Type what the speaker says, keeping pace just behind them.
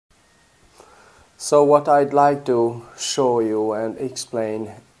So what I'd like to show you and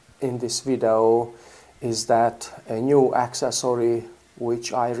explain in this video is that a new accessory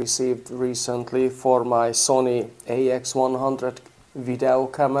which I received recently for my Sony AX100 video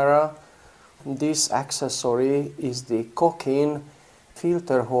camera. This accessory is the Cokin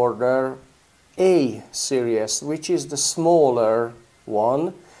filter holder A series, which is the smaller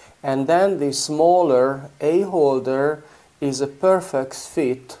one, and then the smaller A holder is a perfect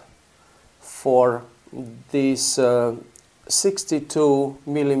fit for this 62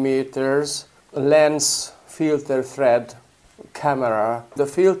 millimeters lens filter thread camera. The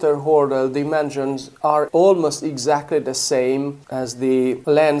filter holder dimensions are almost exactly the same as the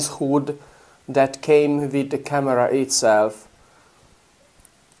lens hood that came with the camera itself.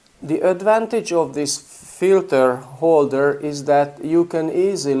 The advantage of this filter holder is that you can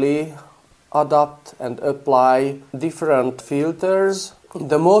easily adapt and apply different filters.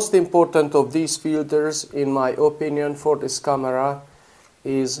 The most important of these filters, in my opinion, for this camera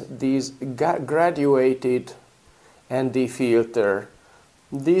is this graduated ND filter.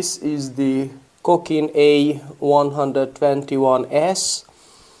 This is the Cokin A121S.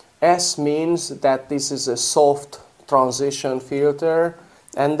 S means that this is a soft transition filter,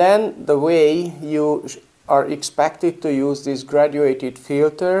 and then the way you are expected to use this graduated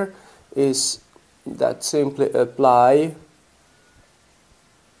filter is that simply apply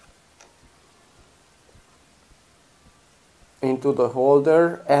into the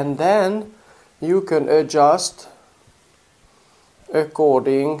holder, and then you can adjust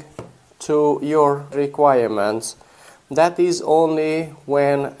according to your requirements. That is only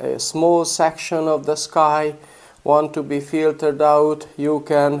when a small section of the sky want to be filtered out, you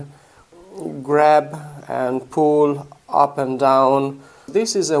can grab and pull up and down.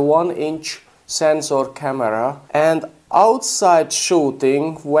 This is a 1-inch sensor camera, and outside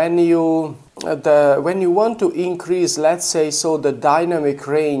shooting, when you want to increase, let's say, the dynamic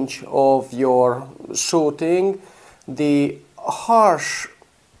range of your shooting, the harsh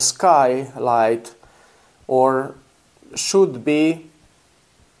skylight should be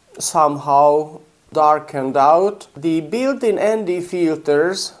somehow darkened out. The built-in ND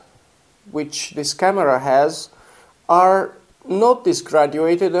filters which this camera has are not this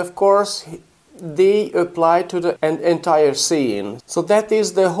graduated, of course. They apply to the entire scene. So that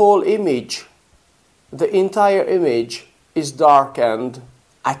is the whole image. The entire image is darkened.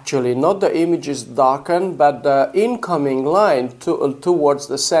 Actually, not the image is darkened, but the incoming line towards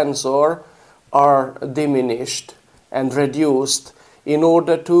the sensor are diminished and reduced in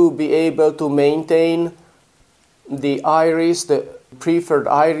order to be able to maintain the iris, the preferred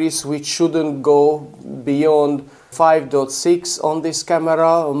iris, which shouldn't go beyond 5.6 on this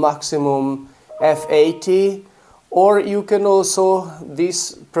camera, maximum f80. Or you can also,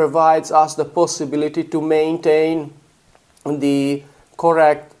 this provides us the possibility to maintain the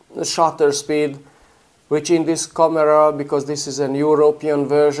correct shutter speed, which in this camera, because this is an European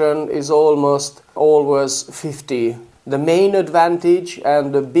version, is almost always 50. The main advantage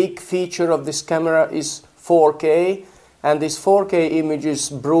and the big feature of this camera is 4K, and this 4K image is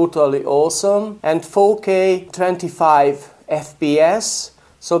brutally awesome, and 4K 25 FPS.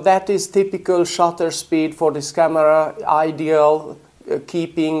 So that is typical shutter speed for this camera, ideal,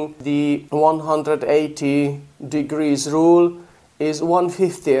 keeping the 180 degrees rule is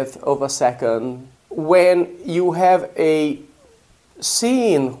 1/50th of a second. When you have a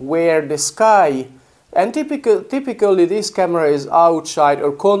scene where the sky, and typically this camera is outside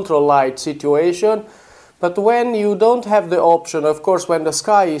or control light situation, but when you don't have the option, of course, when the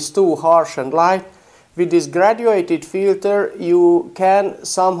sky is too harsh and light, with this graduated filter you can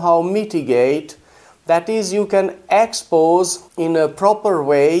somehow mitigate. That is, you can expose in a proper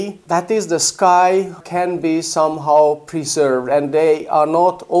way, that is, the sky can be somehow preserved and they are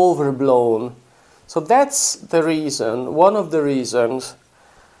not overblown. So that's the reason, one of the reasons.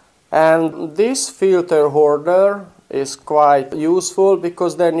 And this filter holder is quite useful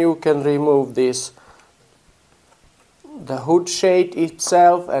because then you can remove the hood shade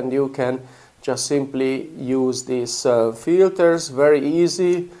itself, and you can just simply use these filters. Very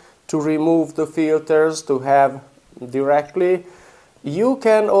easy to remove the filters to have directly. You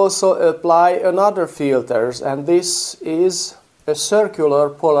can also apply another filters, and this is a circular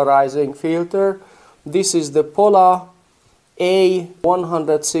polarizing filter. This is the Pola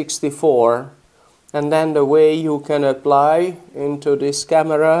A164, and then the way you can apply into this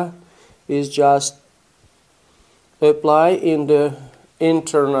camera is just apply in the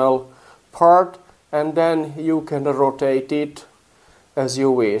internal part, and then you can rotate it as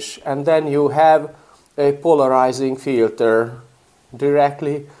you wish, and then you have a polarizing filter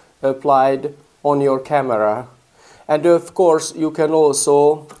directly applied on your camera. And of course you can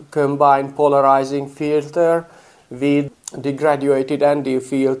also combine polarizing filter with the graduated ND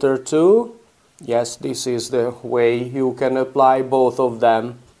filter too. Yes, this is the way you can apply both of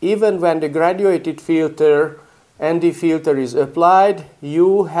them. Even when the graduated filter, ND filter is applied,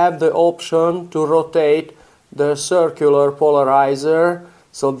 you have the option to rotate the circular polarizer,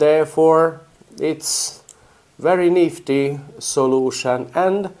 so therefore it's very nifty solution.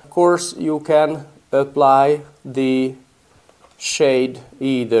 And of course you can apply the shade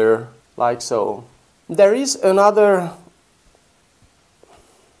either, like so. There is another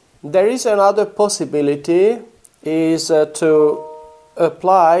possibility is to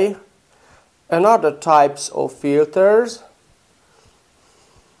apply another types of filters,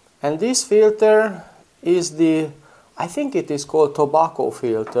 and this filter is I think it is called tobacco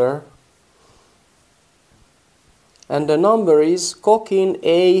filter, and the number is Cokin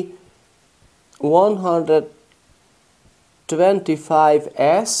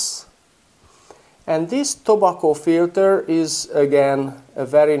A125S. And this tobacco filter is again a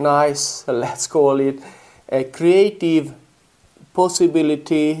very nice, let's call it a creative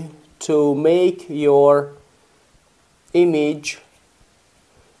possibility to make your image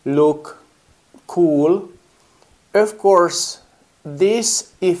look cool. Of course,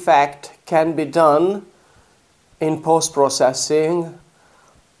 this effect can be done in post-processing.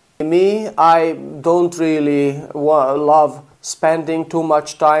 Me, I don't really love spending too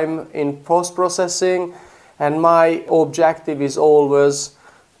much time in post-processing, and my objective is always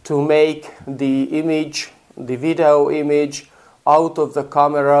to make the image, the video image, out of the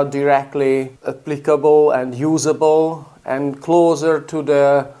camera directly applicable and usable and closer to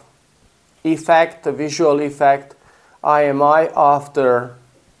the effect, the visual effect I am after.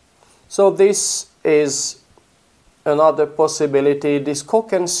 So this is another possibility. This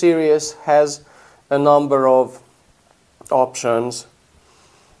Cokin series has a number of options.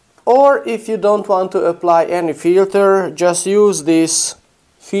 Or if you don't want to apply any filter, just use this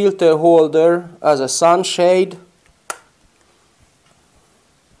filter holder as a sunshade,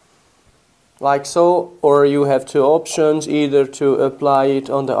 like so. Or you have two options, either to apply it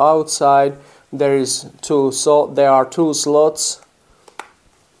on the outside. There are two slots,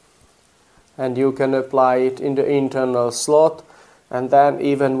 and you can apply it in the internal slot. And then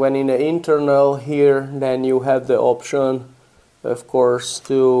even when in the internal here, then you have the option, of course,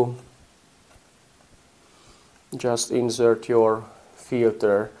 to just insert your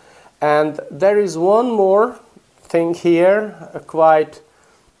filter. And there is one more thing here, a quite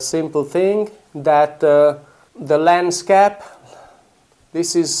simple thing, that the lens cap,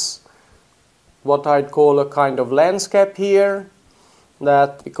 this is what I'd call a kind of lens cap here,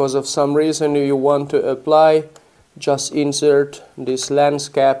 that because of some reason you want to apply, just insert this lens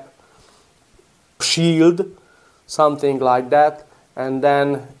cap shield, something like that, and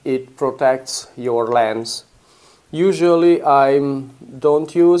then it protects your lens. Usually I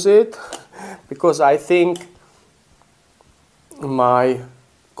don't use it because I think my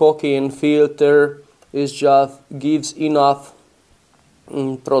Cokin filter gives enough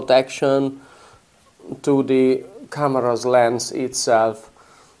protection to the camera's lens itself.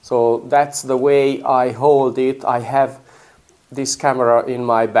 So that's the way I hold it. I have this camera in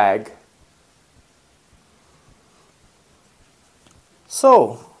my bag.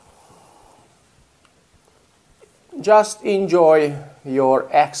 So just enjoy your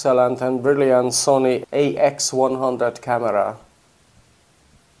excellent and brilliant Sony AX100 camera.